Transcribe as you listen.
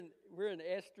We're in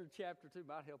Esther chapter 2.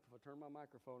 Might help if I turn my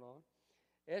microphone on.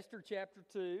 Esther chapter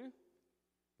 2,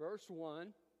 verse 1.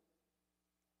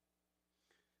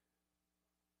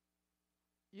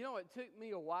 You know, it took me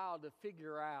a while to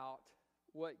figure out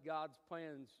what God's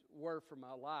plans were for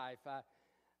my life.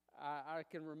 I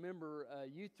can remember a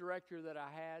youth director that I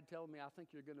had telling me, I think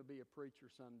you're going to be a preacher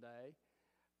someday.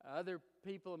 Other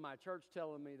people in my church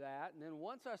telling me that. And then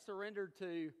once I surrendered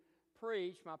to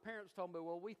preach, my parents told me,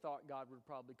 well, we thought God would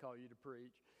probably call you to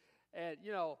preach. And,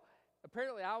 you know,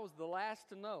 apparently I was the last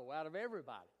to know out of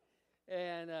everybody.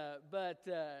 And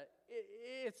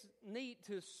it's neat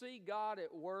to see God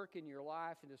at work in your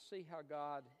life and to see how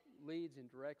God leads and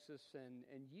directs us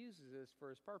and uses us for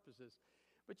His purposes.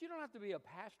 But you don't have to be a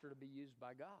pastor to be used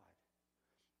by God.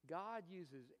 God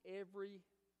uses every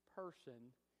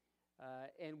person,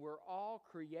 and we're all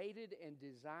created and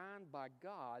designed by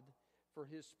God for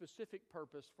His specific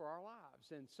purpose for our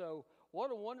lives. And so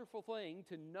what a wonderful thing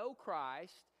to know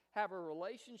Christ, have a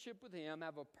relationship with Him,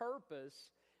 have a purpose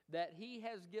that He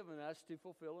has given us to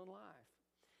fulfill in life.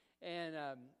 And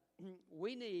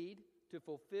we need to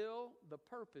fulfill the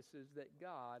purposes that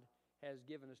God has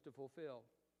given us to fulfill.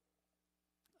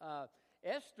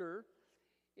 Esther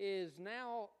is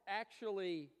now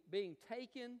actually being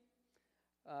taken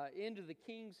into the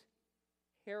king's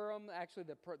harem. Actually,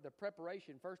 the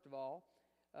preparation, first of all,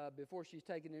 before she's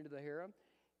taken into the harem,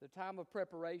 the time of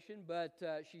preparation. But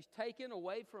she's taken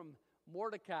away from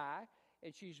Mordecai,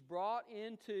 and she's brought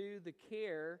into the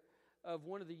care of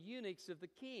one of the eunuchs of the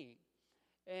king.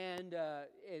 And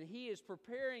he is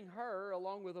preparing her,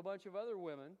 along with a bunch of other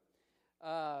women,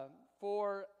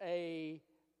 for a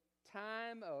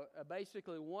time,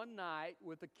 basically one night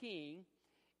with the king.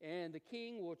 And the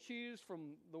king will choose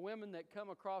from the women that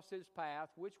come across his path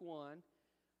which one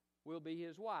will be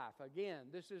his wife. Again,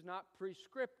 this is not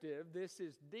prescriptive, this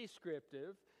is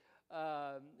descriptive.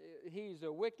 He's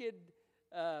a wicked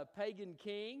pagan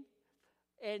king,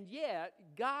 and yet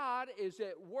God is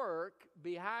at work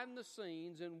behind the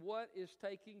scenes in what is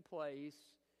taking place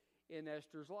in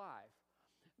Esther's life.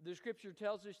 The scripture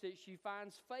tells us that she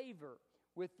finds favor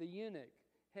with the eunuch,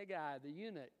 Hegai the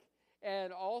eunuch,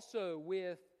 and also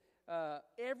with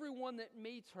everyone that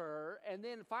meets her, and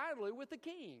then finally with the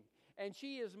king. And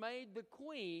she is made the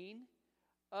queen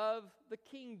of the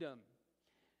kingdom.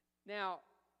 Now,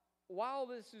 while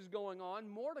this is going on,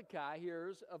 Mordecai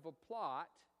hears of a plot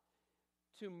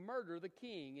to murder the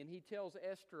king, and he tells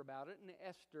Esther about it, and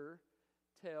Esther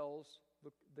tells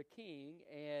the king,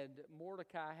 and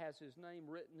Mordecai has his name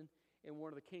written in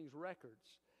one of the king's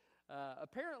records.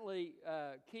 Apparently,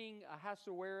 King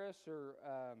Ahasuerus, or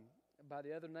by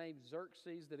the other name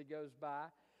Xerxes that he goes by,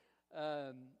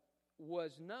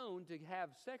 was known to have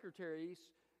secretaries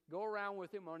go around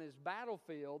with him on his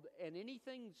battlefield, and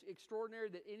anything extraordinary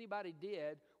that anybody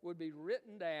did would be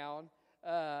written down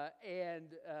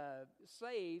and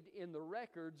saved in the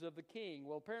records of the king.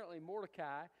 Well, apparently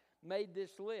Mordecai made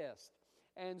this list.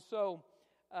 And so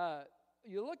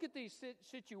you look at these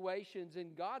situations,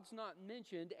 and God's not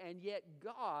mentioned, and yet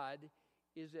God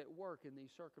is at work in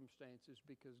these circumstances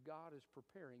because God is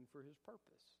preparing for His purpose.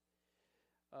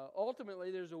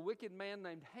 Ultimately, there's a wicked man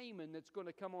named Haman that's going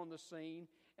to come on the scene,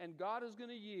 and God is going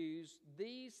to use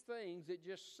these things that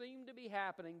just seem to be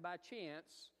happening by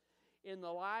chance in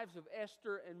the lives of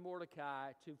Esther and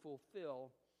Mordecai to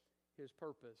fulfill His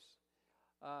purpose.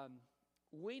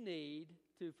 We need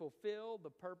to fulfill the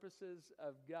purposes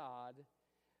of God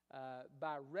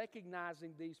by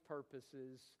recognizing these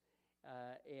purposes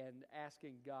and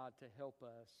asking God to help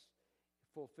us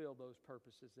fulfill those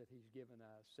purposes that He's given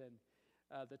us.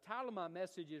 And the title of my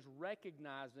message is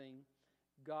Recognizing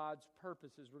God's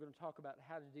Purposes. We're going to talk about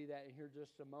how to do that in here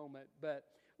just a moment. But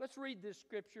let's read this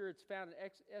scripture. It's found in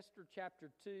Esther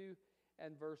chapter 2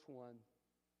 and verse 1.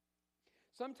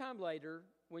 Sometime later,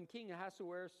 when King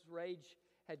Ahasuerus' rage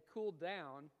had cooled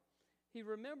down, he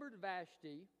remembered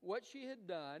Vashti, what she had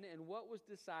done, and what was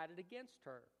decided against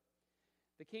her.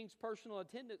 The king's personal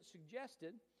attendant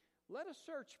suggested, let a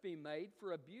search be made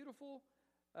for beautiful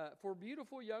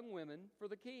young women for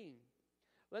the king.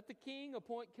 Let the king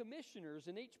appoint commissioners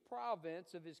in each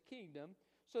province of his kingdom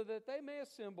so that they may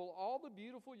assemble all the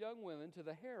beautiful young women to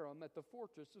the harem at the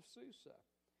fortress of Susa.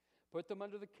 Put them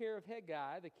under the care of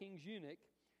Hegai, the king's eunuch,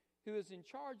 who is in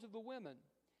charge of the women,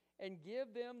 and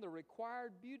give them the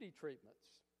required beauty treatments.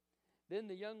 Then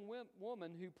the young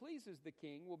woman who pleases the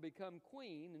king will become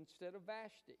queen instead of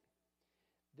Vashti.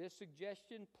 This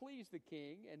suggestion pleased the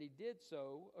king, and he did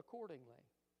so accordingly.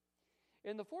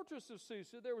 In the fortress of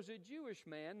Susa, there was a Jewish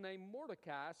man named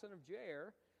Mordecai, son of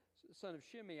Jair, son of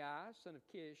Shimei, son of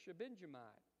Kish, a Benjamite.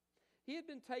 He had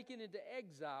been taken into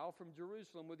exile from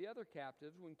Jerusalem with the other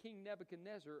captives when King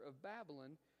Nebuchadnezzar of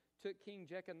Babylon took King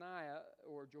Jeconiah,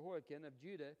 or Jehoiakim of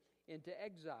Judah, into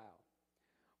exile.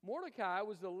 Mordecai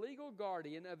was the legal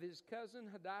guardian of his cousin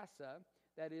Hadassah,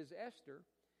 that is Esther,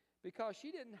 because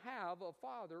she didn't have a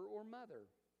father or mother.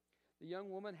 The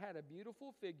young woman had a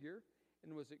beautiful figure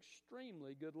and was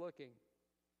extremely good looking.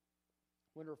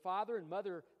 When her father and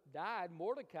mother died,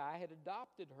 Mordecai had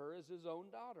adopted her as his own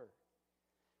daughter.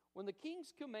 When the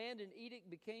king's command and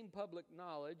edict became public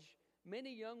knowledge,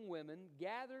 many young women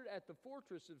gathered at the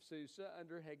fortress of Susa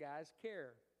under Heggai's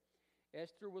care.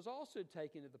 Esther was also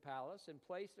taken to the palace and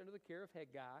placed under the care of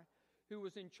Heggai, who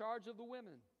was in charge of the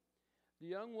women. The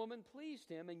young woman pleased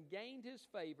him and gained his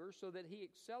favor so that he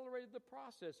accelerated the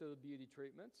process of the beauty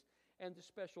treatments and the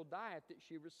special diet that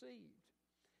she received.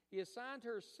 He assigned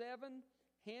her 7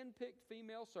 hand-picked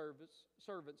female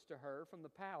servants to her from the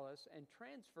palace and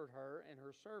transferred her and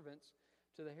her servants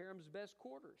to the harem's best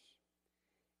quarters.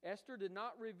 Esther did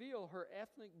not reveal her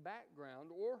ethnic background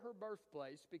or her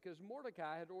birthplace because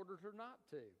Mordecai had ordered her not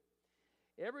to.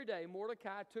 Every day,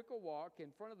 Mordecai took a walk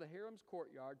in front of the harem's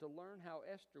courtyard to learn how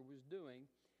Esther was doing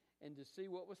and to see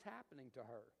what was happening to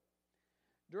her.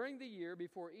 During the year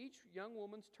before each young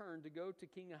woman's turn to go to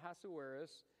King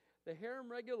Ahasuerus, the harem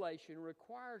regulation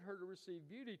required her to receive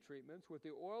beauty treatments with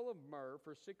the oil of myrrh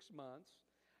for 6 months,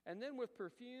 and then with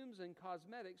perfumes and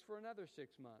cosmetics for another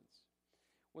 6 months.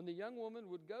 When the young woman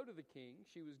would go to the king,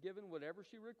 she was given whatever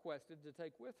she requested to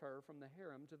take with her from the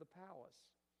harem to the palace.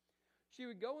 She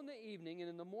would go in the evening, and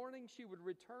in the morning she would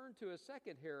return to a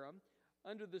second harem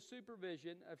under the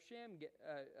supervision of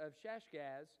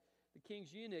Shashgaz, the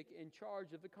king's eunuch in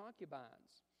charge of the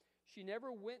concubines. She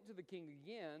never went to the king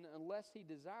again unless he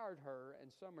desired her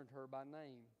and summoned her by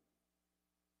name.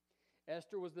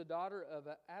 Esther was the daughter of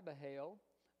Abihail,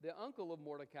 the uncle of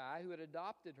Mordecai, who had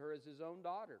adopted her as his own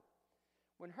daughter.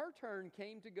 When her turn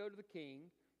came to go to the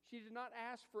king, she did not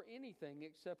ask for anything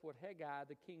except what Heggai,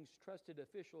 the king's trusted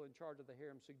official in charge of the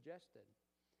harem, suggested.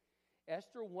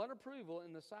 Esther won approval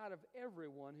in the sight of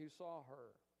everyone who saw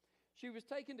her. She was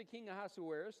taken to King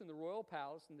Ahasuerus in the royal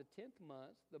palace in the 10th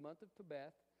month, the month of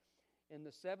Tebeth, in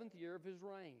the 7th year of his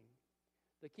reign.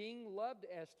 The king loved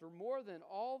Esther more than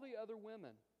all the other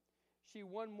women. She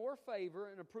won more favor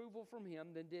and approval from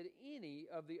him than did any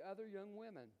of the other young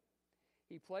women.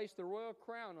 He placed the royal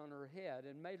crown on her head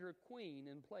and made her queen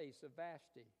in place of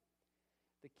Vashti.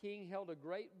 The king held a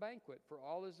great banquet for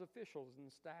all his officials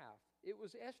and staff. It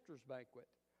was Esther's banquet.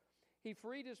 He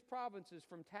freed his provinces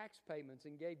from tax payments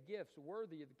and gave gifts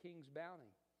worthy of the king's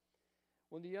bounty.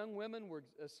 When the young women were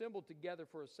assembled together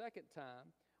for a second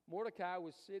time, Mordecai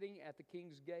was sitting at the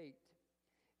king's gate.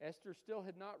 Esther still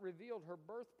had not revealed her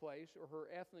birthplace or her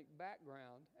ethnic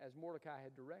background as Mordecai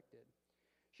had directed.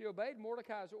 She obeyed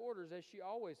Mordecai's orders as she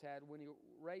always had when he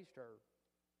raised her.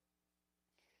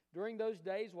 During those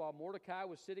days while Mordecai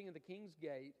was sitting at the king's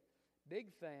gate,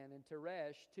 Bigthan and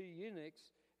Teresh, 2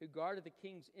 eunuchs who guarded the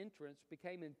king's entrance,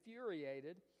 became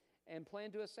infuriated and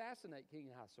planned to assassinate King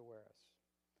Ahasuerus.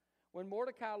 When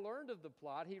Mordecai learned of the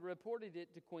plot, he reported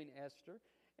it to Queen Esther,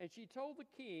 and she told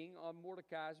the king on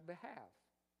Mordecai's behalf.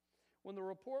 When the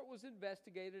report was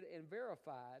investigated and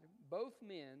verified, both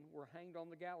men were hanged on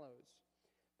the gallows.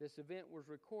 This event was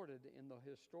recorded in the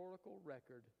historical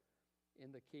record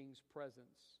in the king's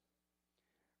presence.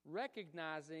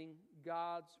 Recognizing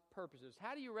God's purposes.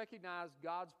 How do you recognize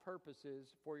God's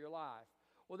purposes for your life?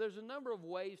 Well, there's a number of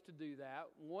ways to do that.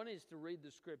 One is to read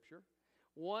the Scripture.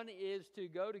 One is to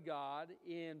go to God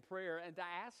in prayer and to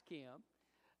ask Him.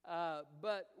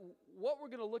 But what we're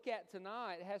going to look at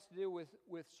tonight has to do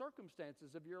with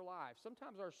circumstances of your life.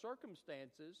 Sometimes our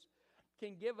circumstances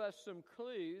can give us some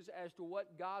clues as to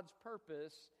what God's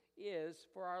purpose is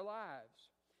for our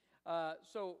lives.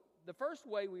 So the first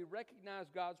way we recognize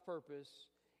God's purpose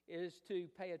is to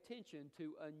pay attention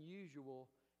to unusual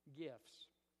gifts.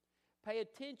 Pay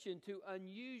attention to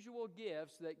unusual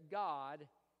gifts that God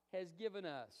has given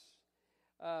us.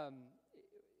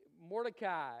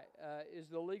 Mordecai is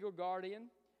the legal guardian,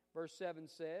 verse 7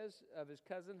 says, of his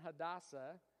cousin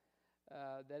Hadassah,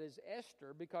 that is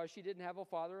Esther, because she didn't have a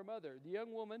father or mother. The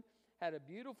young woman had a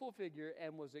beautiful figure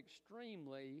and was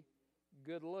extremely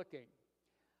good looking.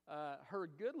 Her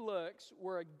good looks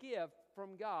were a gift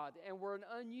from God and were an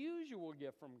unusual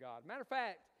gift from God. Matter of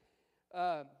fact,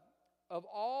 of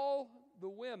all the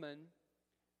women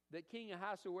that King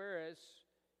Ahasuerus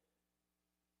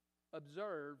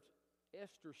observed,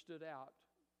 Esther stood out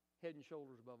head and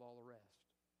shoulders above all the rest.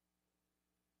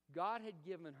 God had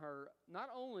given her not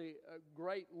only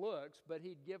great looks, but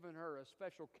He'd given her a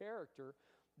special character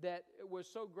that was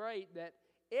so great that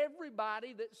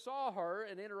everybody that saw her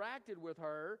and interacted with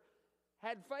her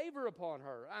had favor upon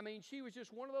her. I mean, she was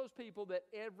just one of those people that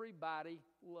everybody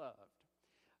loved.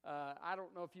 I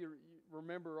don't know if you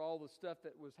remember all the stuff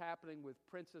that was happening with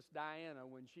Princess Diana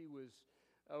when she was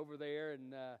over there,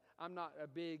 and I'm not a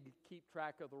big keep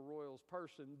track of the royals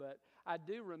person, but I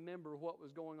do remember what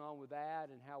was going on with that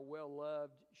and how well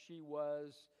loved she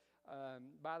was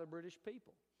by the British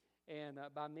people and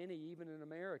by many even in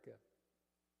America.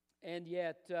 And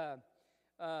yet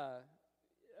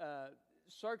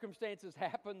circumstances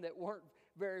happened that weren't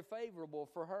very favorable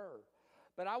for her.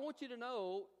 But I want you to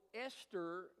know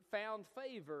Esther found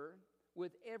favor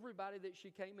with everybody that she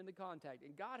came into contact,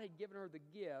 and God had given her the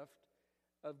gift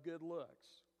of good looks.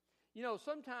 You know,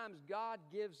 sometimes God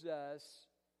gives us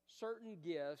certain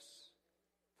gifts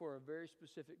for a very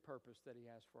specific purpose that He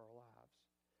has for our lives.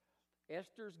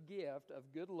 Esther's gift of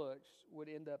good looks would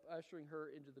end up ushering her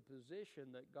into the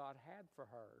position that God had for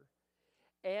her,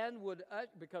 and would,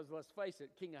 because let's face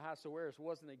it, King Ahasuerus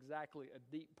wasn't exactly a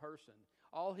deep person.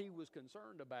 All he was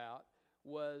concerned about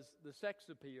was the sex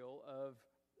appeal of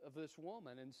this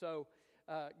woman. And so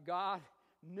God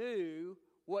knew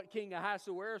what King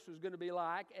Ahasuerus was going to be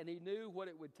like, and he knew what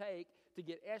it would take to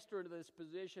get Esther into this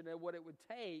position and what it would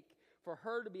take for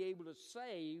her to be able to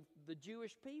save the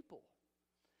Jewish people.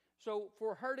 So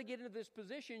for her to get into this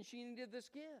position, she needed this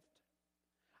gift.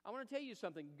 I want to tell you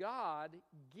something. God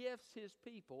gifts His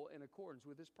people in accordance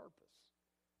with His purpose.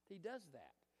 He does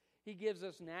that. He gives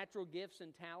us natural gifts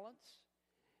and talents.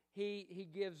 He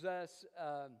gives us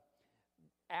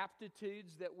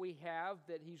aptitudes that we have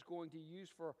that He's going to use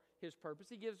for His purpose.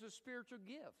 He gives us spiritual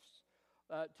gifts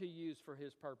to use for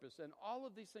His purpose. And all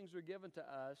of these things are given to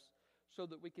us so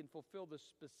that we can fulfill the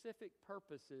specific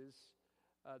purposes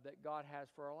that God has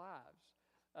for our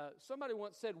lives. Somebody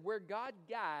once said, where God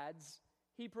guides,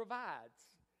 He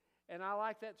provides. And I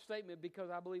like that statement because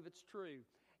I believe it's true.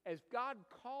 As God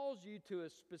calls you to a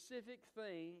specific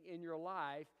thing in your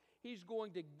life, He's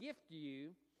going to gift you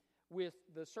with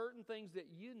the certain things that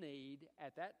you need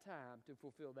at that time to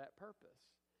fulfill that purpose.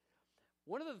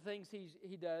 One of the things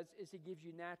He does is He gives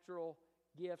you natural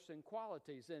gifts and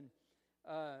qualities. And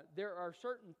there are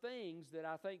certain things that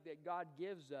I think that God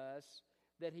gives us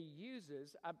that He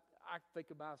uses. I think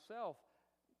of myself,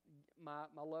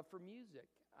 my love for music.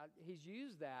 He's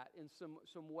used that in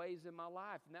some ways in my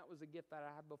life, and that was a gift that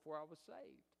I had before I was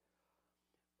saved.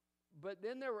 But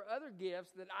then there were other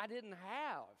gifts that I didn't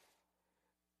have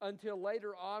until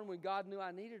later on when God knew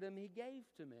I needed them, He gave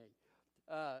to me.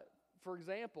 For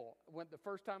example, when the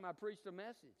first time I preached a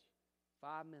message,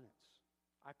 5 minutes.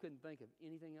 I couldn't think of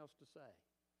anything else to say.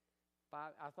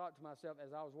 I thought to myself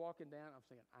as I was walking down, I was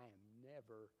thinking, I am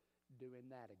never doing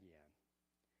that again.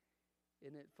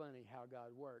 Isn't it funny how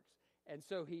God works? And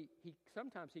so he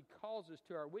sometimes He calls us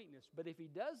to our weakness. But if He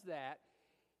does that,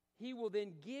 He will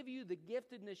then give you the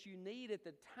giftedness you need at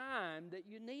the time that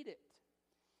you need it.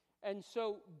 And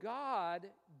so God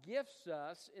gifts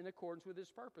us in accordance with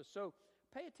His purpose. So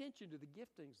pay attention to the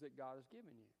giftings that God has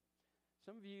given you.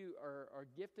 Some of you are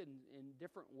gifted in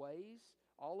different ways.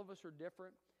 All of us are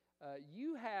different.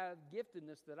 You have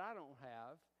giftedness that I don't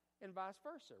have, and vice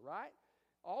versa, right?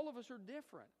 All of us are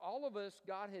different. All of us,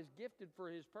 God has gifted for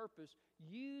His purpose.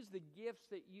 Use the gifts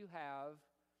that you have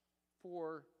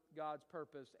for God's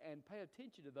purpose and pay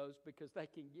attention to those because they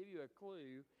can give you a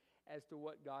clue as to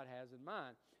what God has in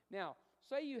mind. Now,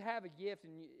 say you have a gift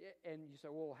and you say,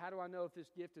 well, how do I know if this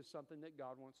gift is something that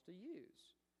God wants to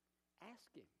use?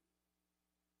 Ask Him.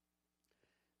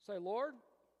 Say, Lord,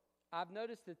 I've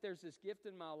noticed that there's this gift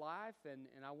in my life and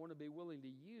I want to be willing to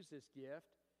use this gift.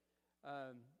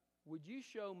 Would you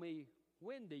show me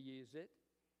when to use it,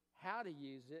 how to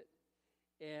use it,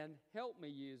 and help me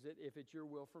use it if it's your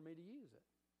will for me to use it?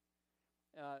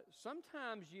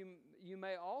 Sometimes you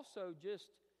may also just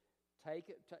take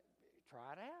it,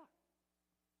 try it out,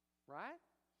 right?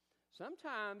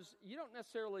 Sometimes you don't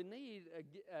necessarily need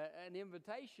an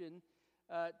invitation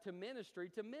to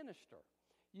ministry to minister.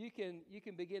 You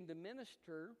can begin to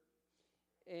minister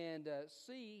and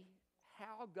see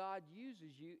how God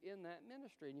uses you in that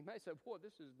ministry. And you may say, boy,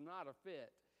 this is not a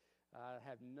fit. I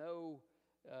have no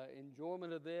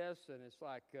enjoyment of this, and it's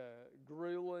like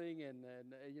grueling,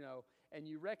 and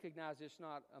you recognize it's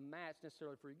not a match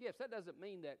necessarily for your gifts. That doesn't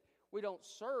mean that we don't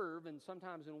serve, and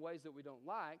sometimes in ways that we don't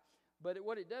like, but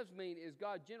what it does mean is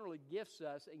God generally gifts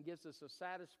us and gives us a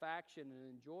satisfaction and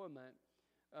enjoyment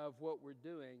of what we're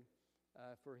doing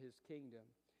for His kingdom.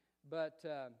 But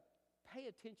pay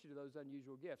attention to those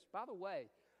unusual gifts. By the way,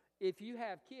 if you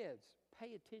have kids,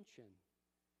 pay attention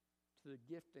to the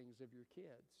giftings of your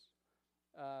kids.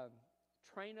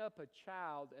 train up a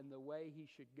child in the way he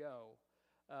should go.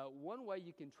 One way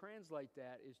you can translate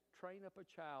that is train up a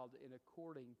child in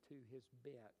according to his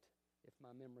bent, if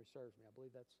my memory serves me. I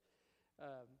believe that's...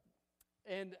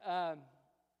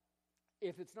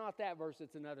 if it's not that verse,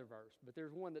 it's another verse. But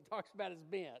there's one that talks about his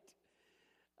bent.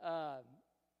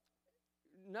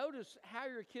 Notice how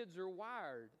your kids are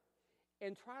wired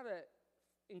and try to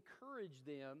encourage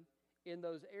them in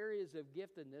those areas of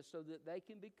giftedness so that they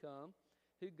can become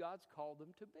who God's called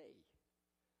them to be.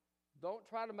 Don't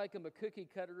try to make them a cookie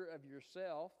cutter of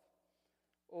yourself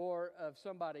or of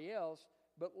somebody else,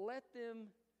 but let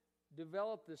them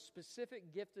develop the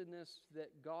specific giftedness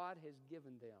that God has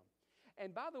given them.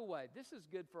 And by the way, this is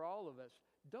good for all of us.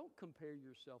 Don't compare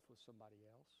yourself with somebody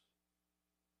else.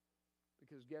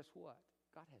 Because guess what?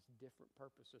 God has different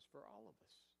purposes for all of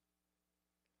us.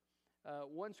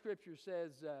 One scripture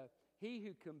says, he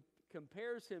who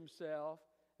compares himself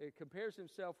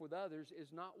with others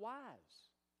is not wise.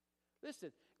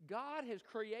 Listen, God has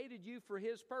created you for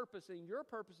his purpose, and your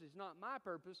purpose is not my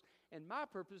purpose, and my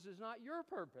purpose is not your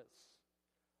purpose.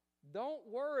 Don't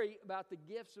worry about the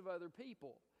gifts of other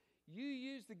people. You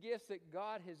use the gifts that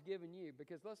God has given you,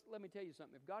 because let me tell you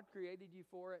something. If God created you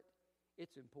for it,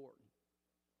 it's important.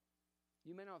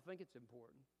 You may not think it's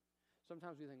important.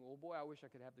 Sometimes we think, well, boy, I wish I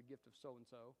could have the gift of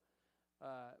so-and-so.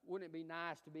 Wouldn't it be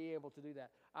nice to be able to do that?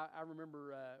 I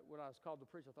remember when I was called to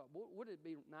preach, I thought, wouldn't it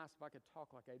be nice if I could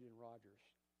talk like Adrian Rogers?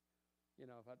 You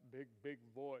know, if I had a big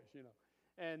voice, you know.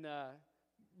 And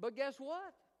but guess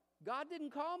what? God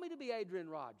didn't call me to be Adrian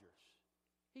Rogers.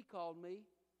 He called me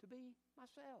to be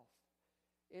myself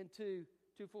and to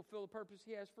fulfill the purpose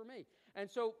he has for me.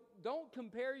 And so don't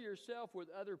compare yourself with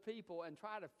other people and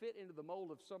try to fit into the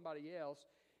mold of somebody else.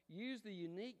 Use the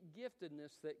unique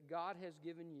giftedness that God has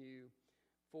given you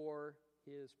for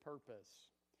his purpose.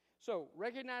 So,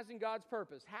 recognizing God's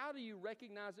purpose. How do you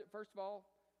recognize it? First of all,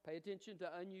 pay attention to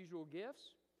unusual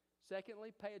gifts.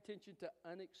 Secondly, pay attention to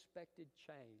unexpected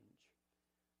change.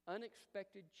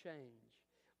 Unexpected change.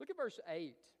 Look at verse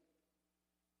 8.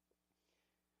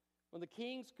 When the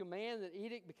king's command and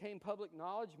edict became public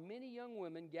knowledge, many young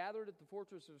women gathered at the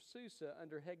fortress of Susa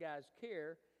under Heggai's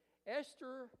care.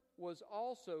 Esther was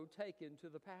also taken to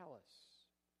the palace.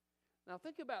 Now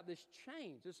think about this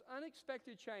change, this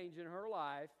unexpected change in her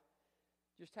life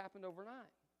just happened overnight.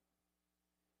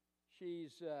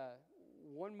 She's,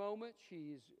 one moment,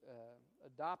 she's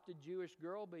adopted Jewish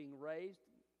girl being raised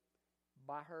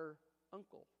by her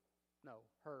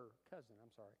her cousin,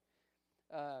 I'm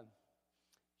sorry.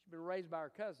 She's been raised by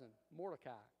her cousin,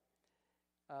 Mordecai.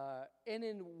 And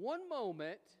in one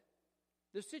moment,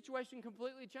 the situation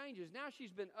completely changes. Now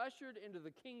she's been ushered into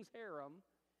the king's harem.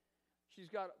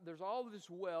 There's all this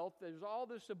wealth, there's all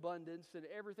this abundance and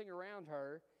everything around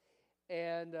her.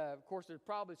 And of course, there's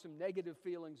probably some negative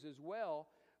feelings as well.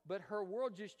 But her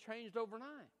world just changed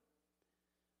overnight.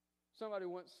 Somebody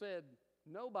once said,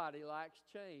 nobody likes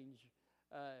change.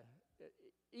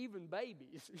 Even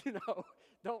babies,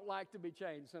 don't like to be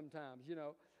changed sometimes,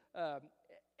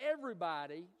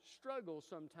 Everybody struggles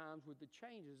sometimes with the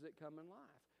changes that come in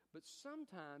life. But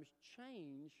sometimes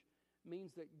change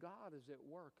means that God is at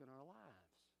work in our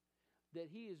lives. That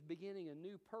he is beginning a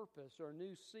new purpose or a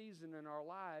new season in our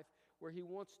life where he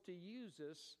wants to use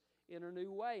us in a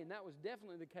new way. And that was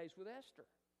definitely the case with Esther.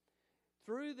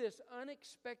 Through this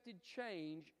unexpected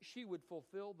change, she would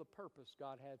fulfill the purpose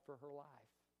God had for her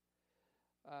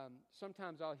life.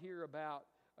 Sometimes I'll hear about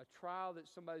a trial that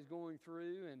somebody's going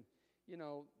through and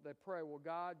they pray, well,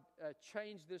 God,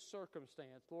 change this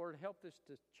circumstance. Lord, help this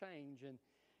to change.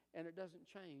 And it doesn't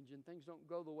change, and things don't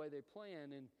go the way they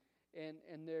plan.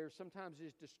 And there's sometimes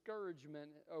this discouragement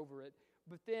over it.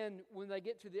 But then when they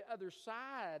get to the other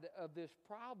side of this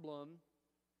problem,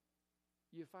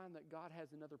 you find that God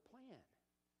has another plan.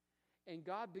 And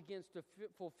God begins to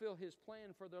fulfill his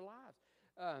plan for their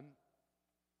lives.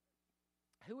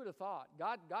 Who would have thought?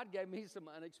 God gave me some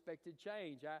unexpected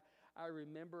change. I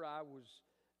remember I was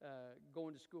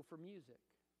going to school for music.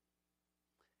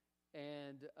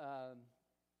 And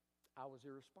I was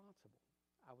irresponsible.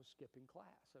 I was skipping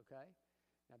class, okay?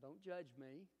 Now, don't judge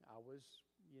me. I was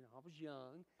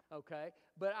young, okay?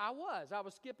 But I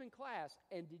was skipping class.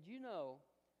 And did you know,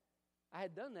 I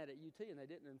had done that at UT, and they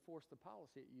didn't enforce the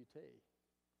policy at UT.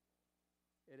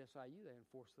 At SIU, they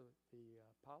enforced the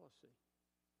policy.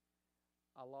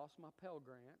 I lost my Pell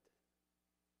Grant,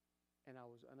 and I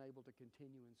was unable to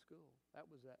continue in school. That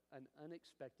was an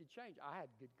unexpected change. I had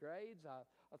good grades. I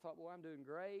thought, well, I'm doing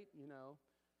great,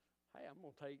 Hey, I'm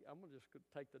gonna just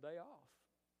take the day off,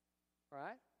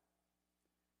 right?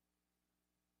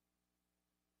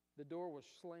 The door was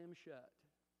slammed shut.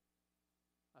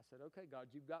 I said, okay, God,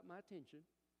 you've got my attention.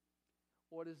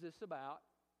 What is this about?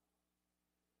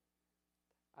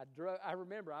 I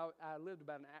remember I lived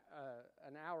about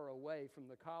an hour away from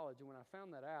the college, and when I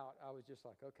found that out, I was just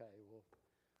like, okay, well,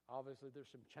 obviously there's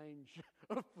some change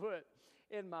afoot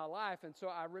in my life. And so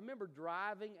I remember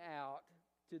driving out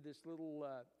to this little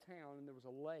town, and there was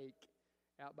a lake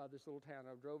out by this little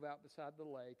town. I drove out beside the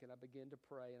lake, and I began to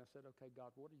pray, and I said, okay,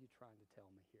 God, what are you trying to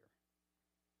tell me here?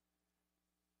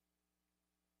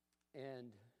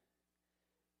 And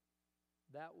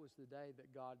that was the day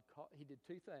that God called. He did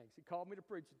two things. He called me to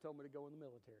preach and told me to go in the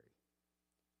military.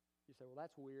 You say, well,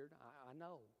 that's weird. I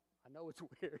know. I know it's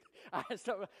weird.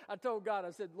 I told God,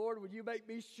 I said, Lord, would you make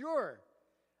me sure?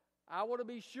 I want to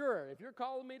be sure. If you're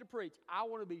calling me to preach, I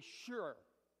want to be sure.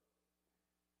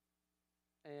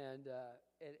 And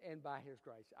by His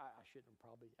grace, I should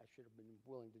have been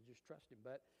willing to just trust Him.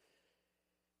 But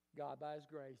God, by His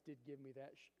grace, did give me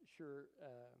that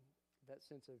that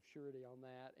sense of surety on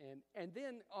that. And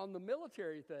then on the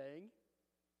military thing,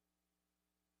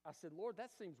 I said, Lord,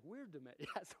 that seems weird to me.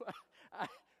 That's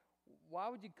why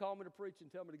would you call me to preach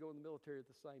and tell me to go in the military at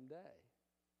the same day?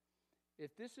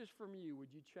 If this is from you,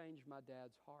 would you change my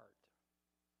dad's heart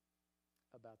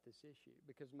about this issue?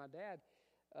 Because my dad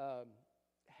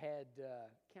had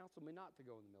counseled me not to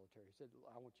go in the military. He said,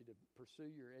 I want you to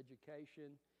pursue your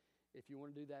education. If you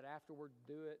want to do that afterward,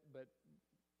 do it, but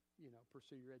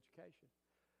pursue your education.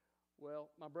 Well,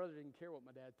 my brother didn't care what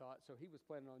my dad thought, so he was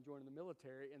planning on joining the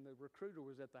military, and the recruiter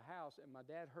was at the house, and my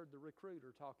dad heard the recruiter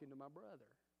talking to my brother.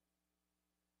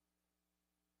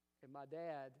 And my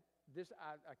dad,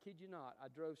 I kid you not, I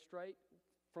drove straight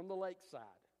from the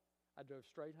lakeside. I drove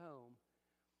straight home,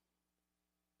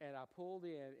 and I pulled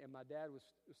in, and my dad was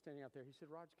standing out there. He said,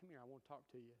 Roger, come here, I want to talk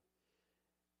to you.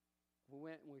 We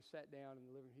went and we sat down in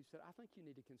the living room. He said, I think you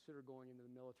need to consider going into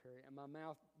the military. And my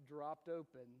mouth dropped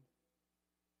open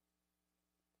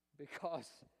because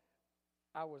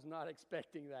I was not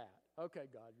expecting that. Okay,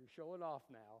 God, you're showing off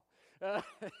now.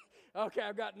 Okay,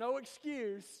 I've got no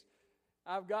excuse.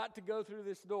 I've got to go through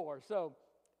this door. So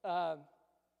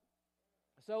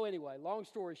anyway, long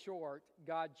story short,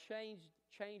 God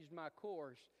changed my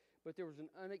course, but there was an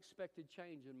unexpected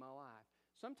change in my life.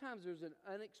 Sometimes there's an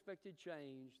unexpected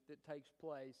change that takes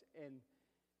place, and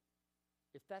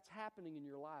if that's happening in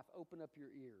your life, open up your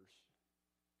ears.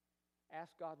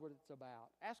 Ask God what it's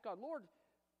about. Ask God, Lord,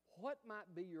 what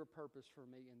might be your purpose for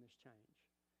me in this change?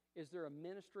 Is there a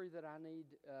ministry that I need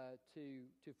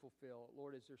to fulfill?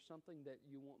 Lord, is there something that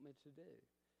you want me to do?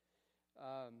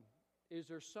 Is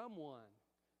there someone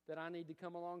that I need to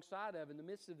come alongside of in the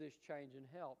midst of this change and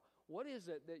help? What is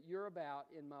it that you're about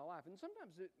in my life? And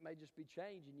sometimes it may just be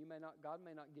change, and God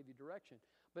may not give you direction.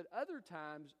 But other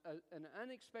times, an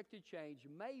unexpected change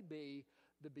may be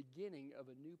the beginning of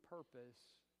a new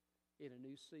purpose in a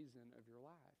new season of your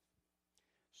life.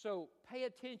 So pay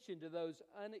attention to those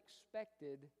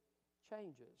unexpected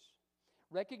changes.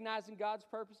 Recognizing God's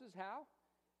purposes, how?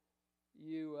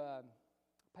 You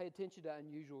pay attention to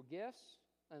unusual gifts,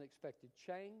 unexpected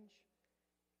change,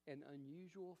 and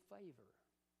unusual favor.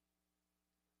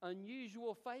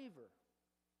 Unusual favor.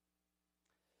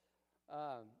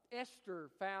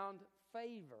 Esther found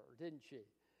favor, didn't she?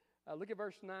 Look at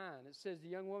verse 9. It says, the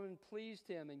young woman pleased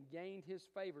him and gained his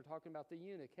favor, talking about the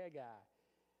eunuch,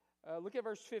 Hegai. Look at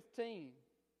verse 15.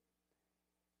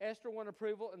 Esther won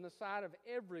approval in the sight of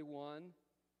everyone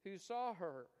who saw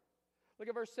her. Look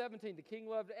at verse 17. The king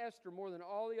loved Esther more than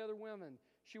all the other women.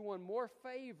 She won more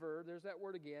favor, there's that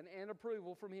word again, and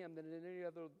approval from him than any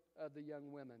other of the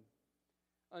young women.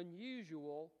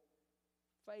 Unusual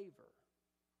favor.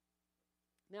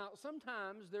 Now,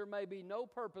 sometimes there may be no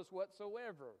purpose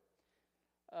whatsoever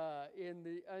in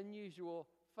the unusual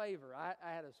favor. I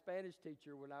had a Spanish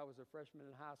teacher when I was a freshman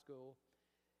in high school,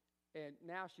 and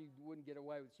now she wouldn't get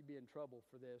away with it. She'd be in trouble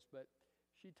for this, but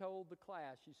she told the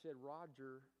class, she said,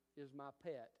 Roger is my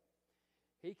pet.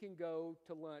 He can go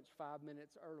to lunch 5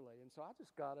 minutes early. And so I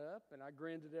just got up and I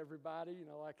grinned at everybody,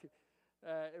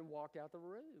 and walked out the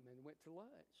room and went to lunch.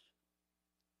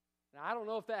 Now, I don't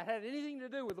know if that had anything to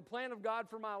do with the plan of God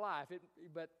for my life,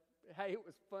 but hey, it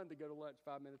was fun to go to lunch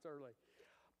 5 minutes early.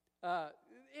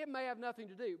 It may have nothing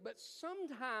to do, but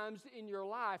sometimes in your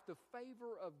life, the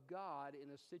favor of God in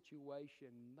a situation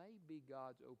may be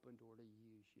God's open door to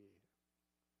use you.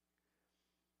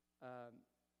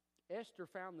 Esther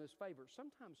found this favor.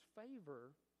 Sometimes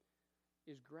favor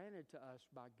is granted to us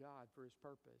by God for His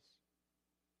purpose.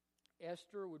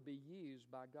 Esther would be used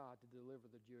by God to deliver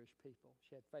the Jewish people.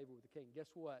 She had favor with the king.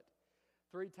 Guess what?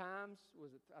 3 times,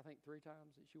 was it, I think 3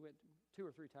 times that she went, 2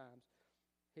 or 3 times,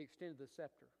 he extended the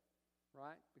scepter.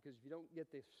 right? Because if you don't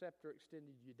get the scepter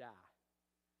extended, you die.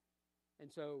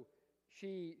 And so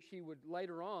she would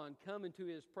later on come into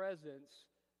his presence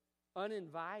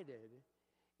uninvited,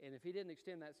 and if he didn't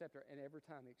extend that scepter, and every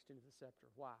time he extended the scepter,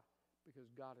 why? Because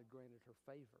God had granted her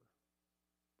favor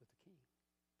with the king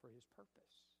for his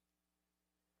purpose.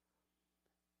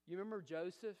 You remember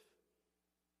Joseph,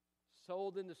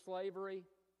 sold into slavery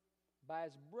by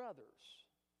his brothers.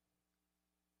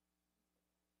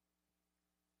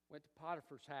 Went to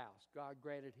Potiphar's house. God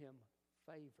granted him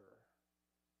favor.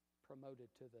 Promoted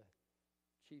to the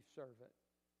chief servant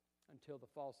until the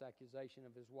false accusation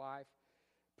of his wife.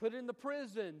 Put in the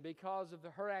prison because of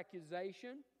her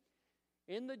accusation.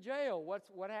 In the jail,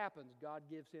 what happens? God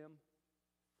gives him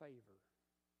favor.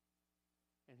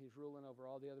 And he's ruling over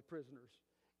all the other prisoners,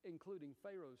 including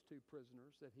Pharaoh's 2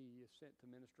 prisoners that he is sent to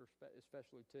minister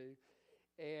especially to,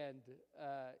 and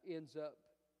ends up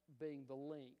being the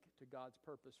link to God's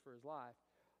purpose for his life.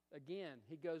 Again,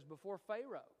 he goes before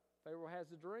Pharaoh. Pharaoh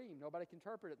has a dream. Nobody can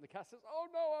interpret it. And the guy says, oh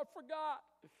no, I forgot.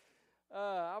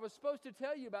 I was supposed to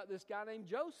tell you about this guy named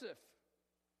Joseph.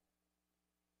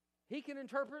 He can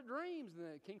interpret dreams.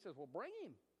 And the king says, well, bring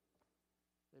him.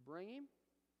 They bring him.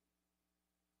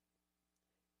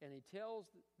 And he tells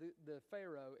the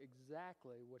Pharaoh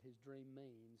exactly what his dream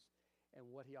means and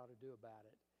what he ought to do about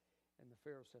it. And the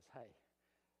Pharaoh says, hey,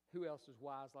 who else is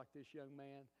wise like this young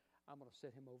man? I'm going to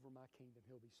set him over my kingdom.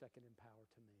 He'll be second in power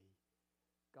to me.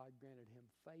 God granted him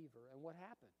favor. And what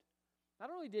happened?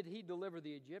 Not only did he deliver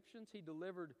the Egyptians, he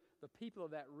delivered the people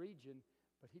of that region,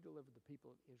 but he delivered the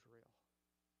people of Israel.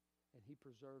 And he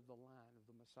preserved the line of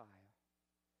the Messiah.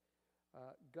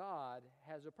 God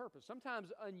has a purpose.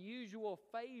 Sometimes unusual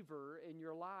favor in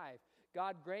your life.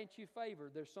 God grants you favor.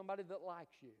 There's somebody that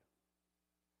likes you.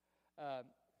 I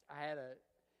had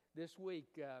this week,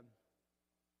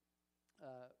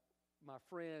 my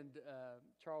friend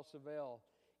Charles Savelle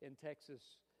in Texas,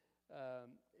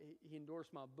 he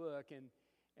endorsed my book,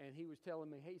 and he was telling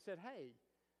me, he said, hey,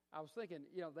 I was thinking,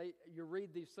 you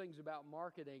read these things about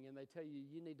marketing, and they tell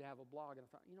you need to have a blog. And I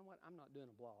thought, you know what, I'm not doing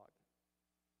a blog.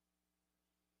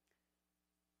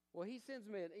 Well, he sends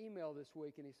me an email this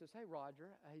week, and he says, hey, Roger,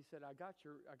 he said, I got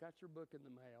your book in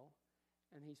the mail,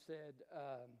 and he said,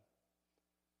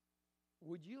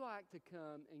 would you like to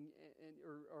come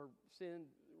or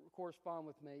correspond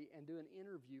with me and do an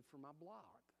interview for my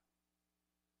blog?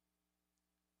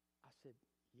 I said,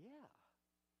 yeah,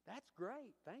 that's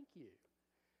great. Thank you.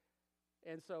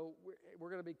 And so we're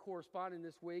going to be corresponding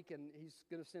this week, and he's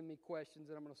going to send me questions,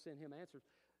 and I'm going to send him answers.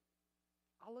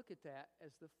 I look at that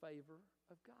as the favor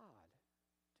of God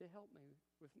to help me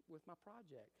with my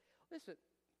project. Listen,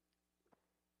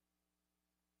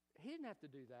 he didn't have to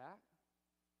do that.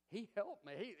 He helped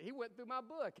me. He went through my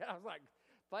book. I was like,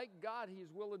 thank God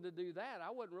he's willing to do that. I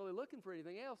wasn't really looking for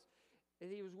anything else,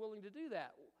 and he was willing to do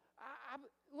that.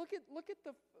 Look at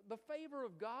the favor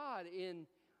of God in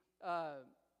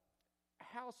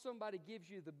how somebody gives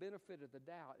you the benefit of the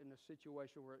doubt in a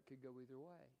situation where it could go either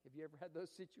way. Have you ever had those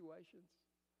situations?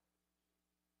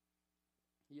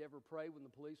 You ever pray when the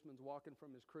policeman's walking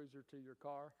from his cruiser to your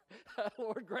car?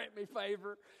 Lord, grant me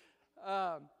favor.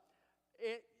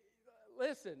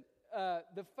 Listen,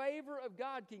 the favor of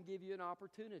God can give you an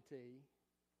opportunity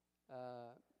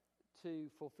to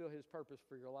fulfill his purpose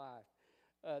for your life.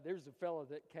 There's a fellow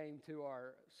that came to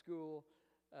our school.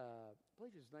 I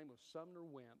believe his name was Sumner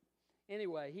Wimp.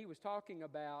 Anyway, he was talking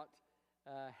about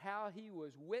how he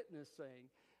was witnessing.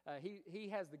 He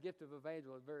has the gift of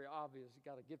evangelism, very obvious. He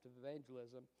got a gift of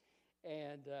evangelism.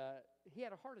 And he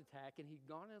had a heart attack, and he'd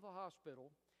gone into the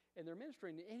hospital, and they're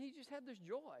ministering. And he just had this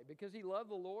joy because he loved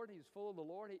the Lord. He was full of the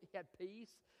Lord. He had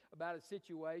peace about his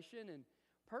situation. And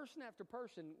person after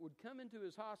person would come into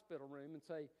his hospital room and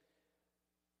say,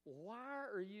 why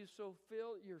are you so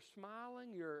filled? You're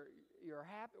smiling. You're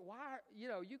happy. Why?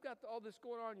 You've got all this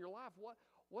going on in your life.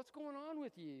 What's going on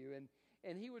with you?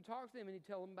 And he would talk to them, and he'd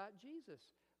tell them about Jesus.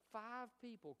 5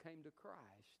 people came to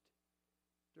Christ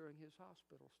during his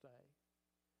hospital stay.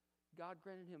 God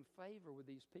granted him favor with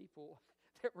these people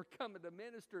that were coming to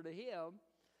minister to him,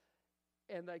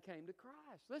 and they came to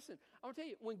Christ. Listen, I'm going to tell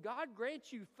you, when God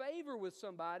grants you favor with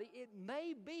somebody, it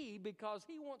may be because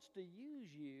he wants to use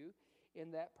you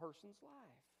in that person's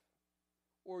life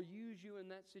or use you in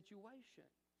that situation.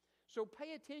 So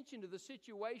pay attention to the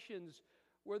situations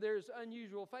where there's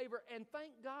unusual favor, and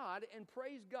thank God and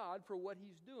praise God for what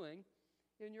he's doing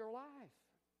in your life.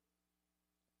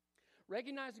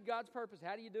 Recognizing God's purpose,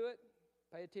 how do you do it?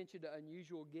 Pay attention to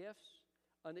unusual gifts,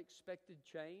 unexpected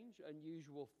change,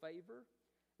 unusual favor,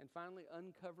 and finally,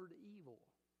 uncovered evil.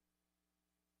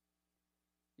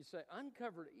 You say,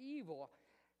 uncovered evil?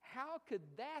 How could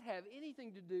that have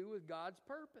anything to do with God's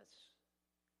purpose?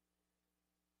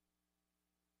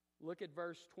 Look at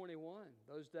verse 21.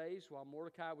 Those days, while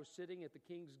Mordecai was sitting at the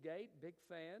king's gate,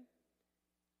 Bigthan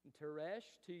and Teresh,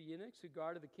 two eunuchs who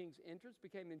guarded the king's entrance,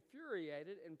 became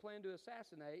infuriated and planned to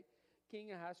assassinate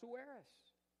King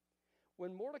Ahasuerus.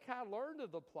 When Mordecai learned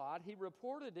of the plot, he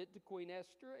reported it to Queen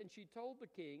Esther, and she told the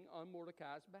king on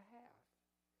Mordecai's behalf.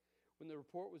 When the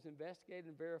report was investigated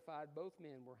and verified, both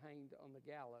men were hanged on the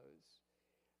gallows.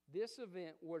 This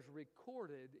event was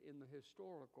recorded in the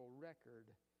historical record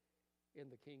in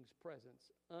the king's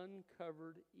presence.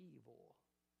 Uncovered evil.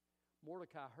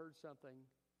 Mordecai heard something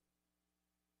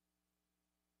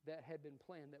that had been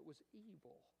planned that was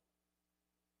evil.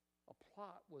 A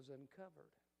plot was uncovered.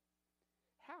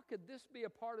 How could this be a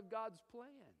part of God's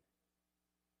plan?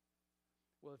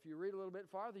 Well, if you read a little bit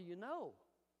farther, you know.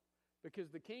 Because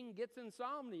the king gets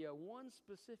insomnia one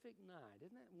specific night.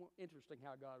 Isn't that interesting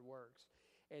how God works?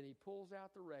 And he pulls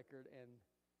out the record, and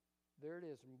there it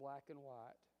is in black and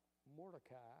white.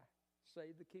 Mordecai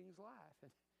saved the king's life.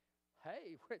 And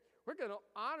hey, we're going to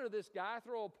honor this guy,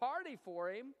 throw a party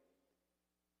for him.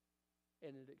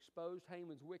 And it exposed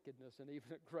Haman's wickedness in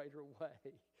even a greater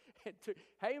way.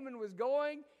 Haman was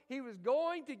going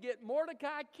to get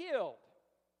Mordecai killed.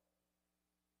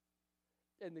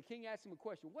 And the king asked him a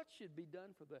question: what should be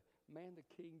done for the man the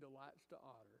king delights to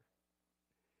honor?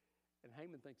 And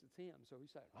Haman thinks it's him. So he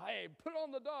said, hey, put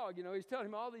on the dog. He's telling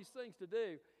him all these things to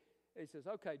do. And he says,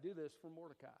 okay, do this for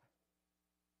Mordecai.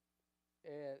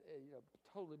 And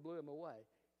totally blew him away.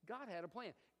 God had a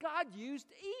plan. God used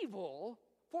evil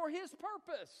for his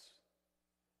purpose.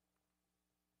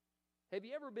 Have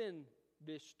you ever been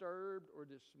disturbed or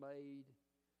dismayed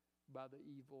by the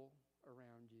evil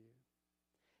around you?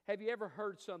 Have you ever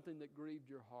heard something that grieved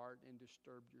your heart and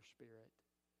disturbed your spirit?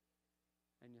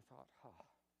 And you thought,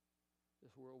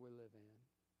 this world we live in.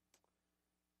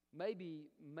 Maybe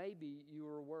you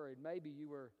were worried. Maybe you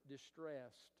were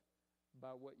distressed by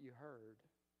what you heard.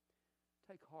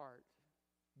 Take heart,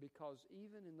 because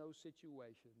even in those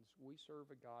situations, we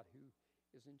serve a God who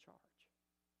is in charge.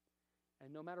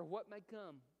 And no matter what may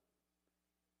come,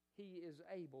 He is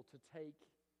able to take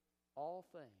all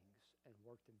things and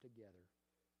work them together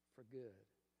for good.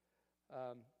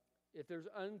 If there's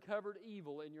uncovered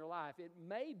evil in your life, it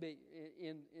may be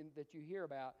in that you hear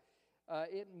about.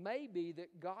 It may be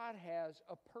that God has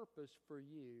a purpose for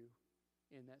you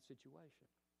in that situation.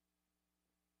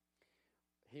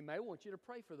 He may want you to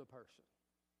pray for the person.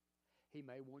 He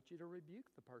may want you to rebuke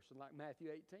the person, like Matthew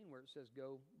 18, where it says,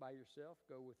 go by yourself,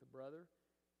 go with a brother,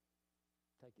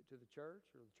 take it to the church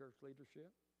or the church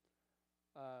leadership.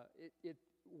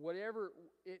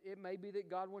 It may be that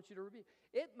God wants you to rebuke.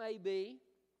 It may be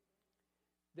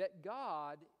that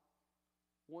God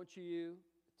wants you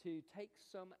to take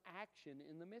some action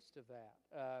in the midst of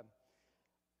that.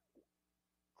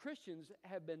 Christians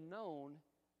have been known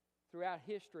throughout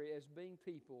history as being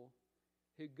people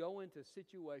who go into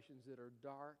situations that are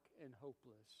dark and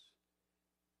hopeless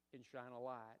and shine a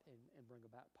light and bring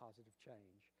about positive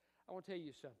change. I want to tell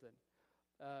you something.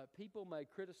 People may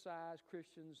criticize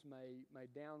Christians, may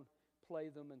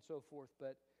downplay them and so forth,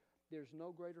 but there's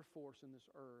no greater force in this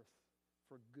earth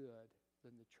for good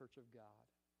than the church of God.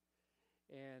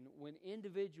 And when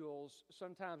individuals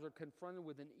sometimes are confronted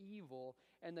with an evil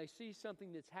and they see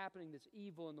something that's happening that's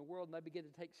evil in the world and they begin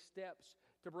to take steps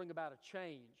to bring about a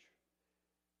change,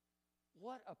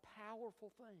 what a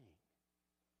powerful thing.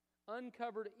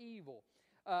 Uncovered evil.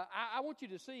 I want you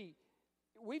to see,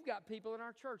 we've got people in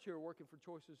our church who are working for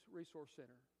Choices Resource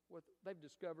Center. They've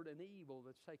discovered an evil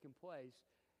that's taken place,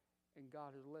 and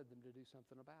God has led them to do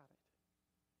something about it.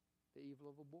 The evil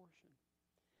of abortion.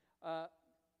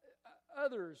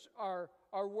 Others are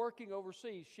working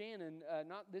overseas. Shannon,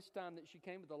 not this time that she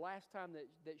came, but the last time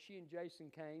that she and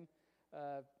Jason came,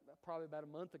 probably about a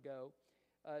month ago,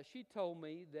 she told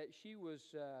me that she was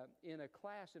in a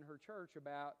class in her church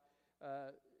about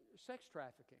sex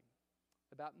trafficking,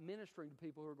 about ministering to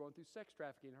people who are going through sex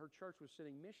trafficking. Her church was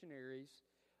sending missionaries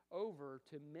over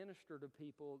to minister to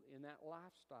people in that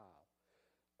lifestyle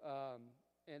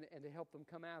and to help them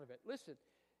come out of it. Listen,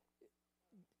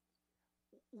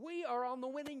 we are on the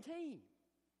winning team.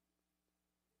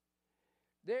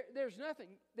 There's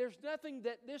nothing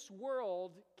that this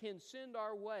world can send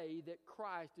our way that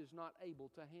Christ is not able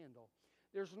to handle.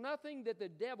 There's nothing that the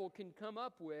devil can come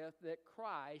up with that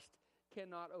Christ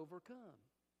cannot overcome.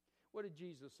 What did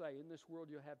Jesus say? In this world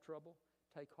you'll have trouble.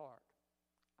 Take heart.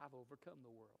 I've overcome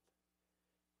the world.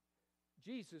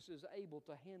 Jesus is able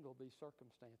to handle these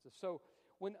circumstances. So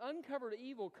when uncovered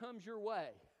evil comes your way,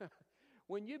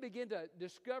 when you begin to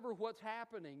discover what's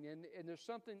happening and there's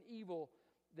something evil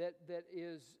that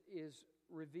is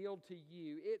revealed to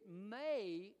you, it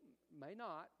may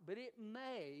not, but it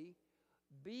may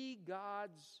be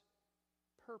God's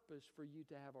purpose for you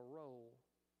to have a role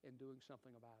in doing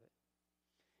something about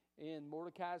it. In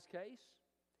Mordecai's case,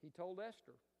 he told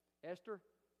Esther. Esther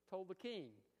told the king,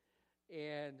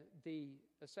 and the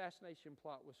assassination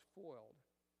plot was foiled.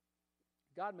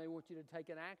 God may want you to take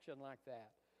an action like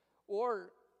that,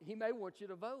 or He may want you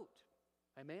to vote.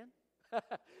 Amen?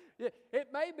 It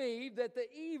may be that the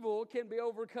evil can be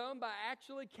overcome by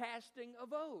actually casting a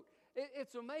vote.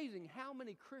 It's amazing how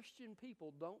many Christian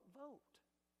people don't vote.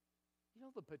 You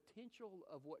know the potential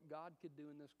of what God could do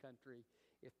in this country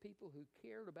if people who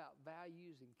cared about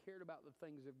values and cared about the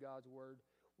things of God's Word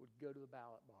would go to the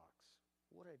ballot box.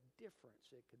 What a difference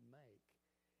it could make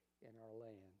in our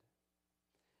land.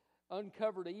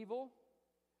 Uncovered evil,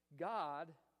 God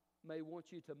may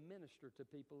want you to minister to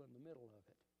people in the middle of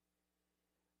it.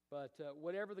 But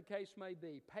whatever the case may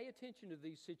be, pay attention to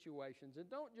these situations and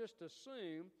don't just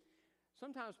assume.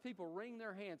 Sometimes people wring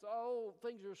their hands. Oh,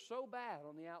 things are so bad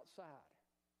on the outside.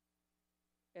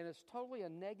 And it's totally a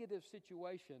negative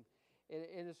situation.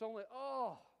 And it's only,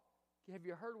 oh, have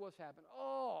you heard what's happened?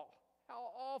 Oh,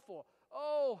 how awful.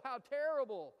 Oh, how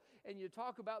terrible. And you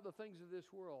talk about the things of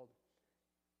this world.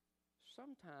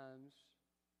 Sometimes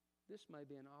this may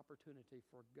be an opportunity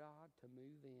for God to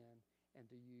move in and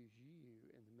to use you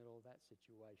in the middle of that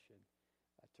situation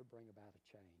to bring about a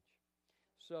change.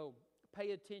 So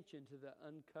pay attention to the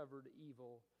uncovered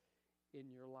evil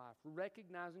in your life.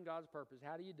 Recognizing God's purpose.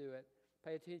 How do you do it?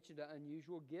 Pay attention to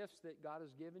unusual gifts that God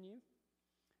has given you,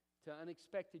 to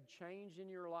unexpected change in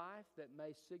your life that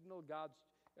may signal God's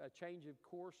change of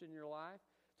course in your life,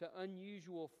 to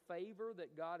unusual favor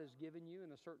that God has given you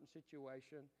in a certain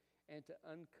situation, and to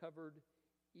uncovered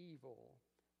evil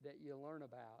that you learn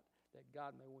about that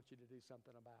God may want you to do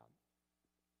something about.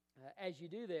 As you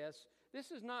do this,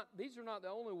 these are not the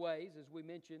only ways, as we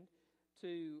mentioned,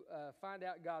 to find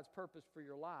out God's purpose for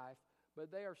your life,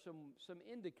 but they are some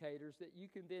indicators that you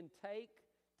can then take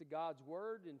to God's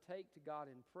Word and take to God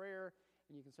in prayer,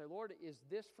 and you can say, Lord, is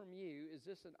this from you? Is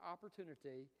this an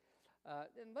opportunity?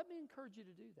 And let me encourage you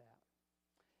to do that.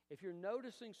 If you're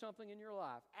noticing something in your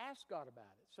life, ask God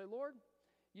about it. Say, Lord,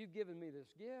 you've given me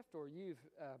this gift, or you've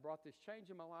brought this change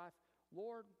in my life.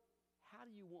 Lord, how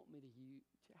do you want to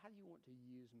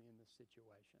use me in this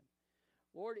situation?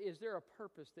 Lord, is there a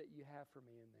purpose that you have for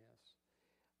me in this?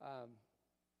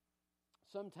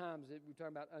 Sometimes, if we're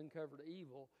talking about uncovered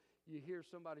evil, you hear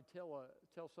somebody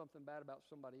tell something bad about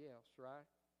somebody else, right?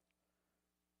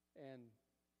 And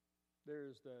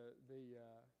there's the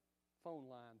phone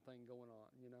line thing going on,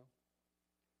 you know.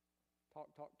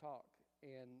 Talk.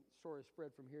 And stories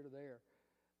spread from here to there.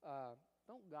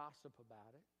 Don't gossip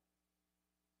about it.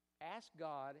 Ask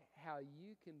God how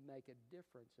you can make a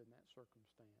difference in that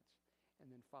circumstance, and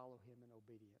then follow Him in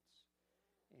obedience,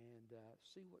 and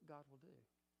see what God will do.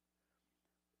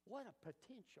 What a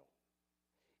potential.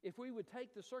 If we would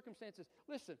take the circumstances,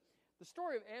 listen, the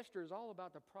story of Esther is all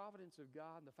about the providence of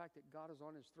God and the fact that God is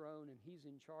on His throne and He's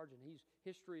in charge and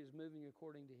history is moving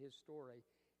according to His story.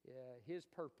 His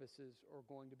purposes are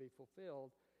going to be fulfilled.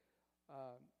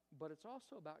 But it's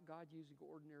also about God using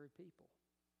ordinary people.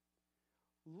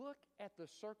 Look at the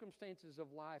circumstances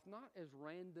of life, not as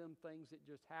random things that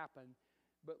just happen,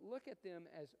 but look at them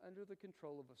as under the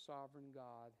control of a sovereign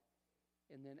God,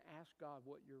 and then ask God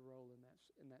what your role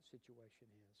in that situation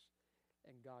is.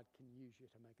 And God can use you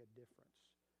to make a difference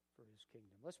for His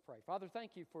kingdom. Let's pray. Father,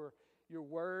 thank you for your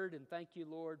word, and thank you,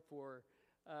 Lord, for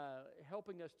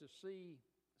helping us to see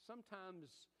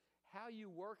sometimes how you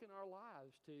work in our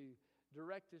lives to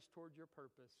direct us toward your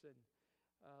purpose. And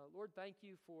Lord, thank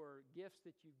you for gifts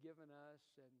that you've given us,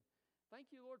 and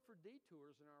thank you, Lord, for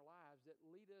detours in our lives that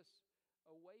lead us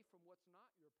away from what's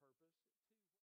not your purpose.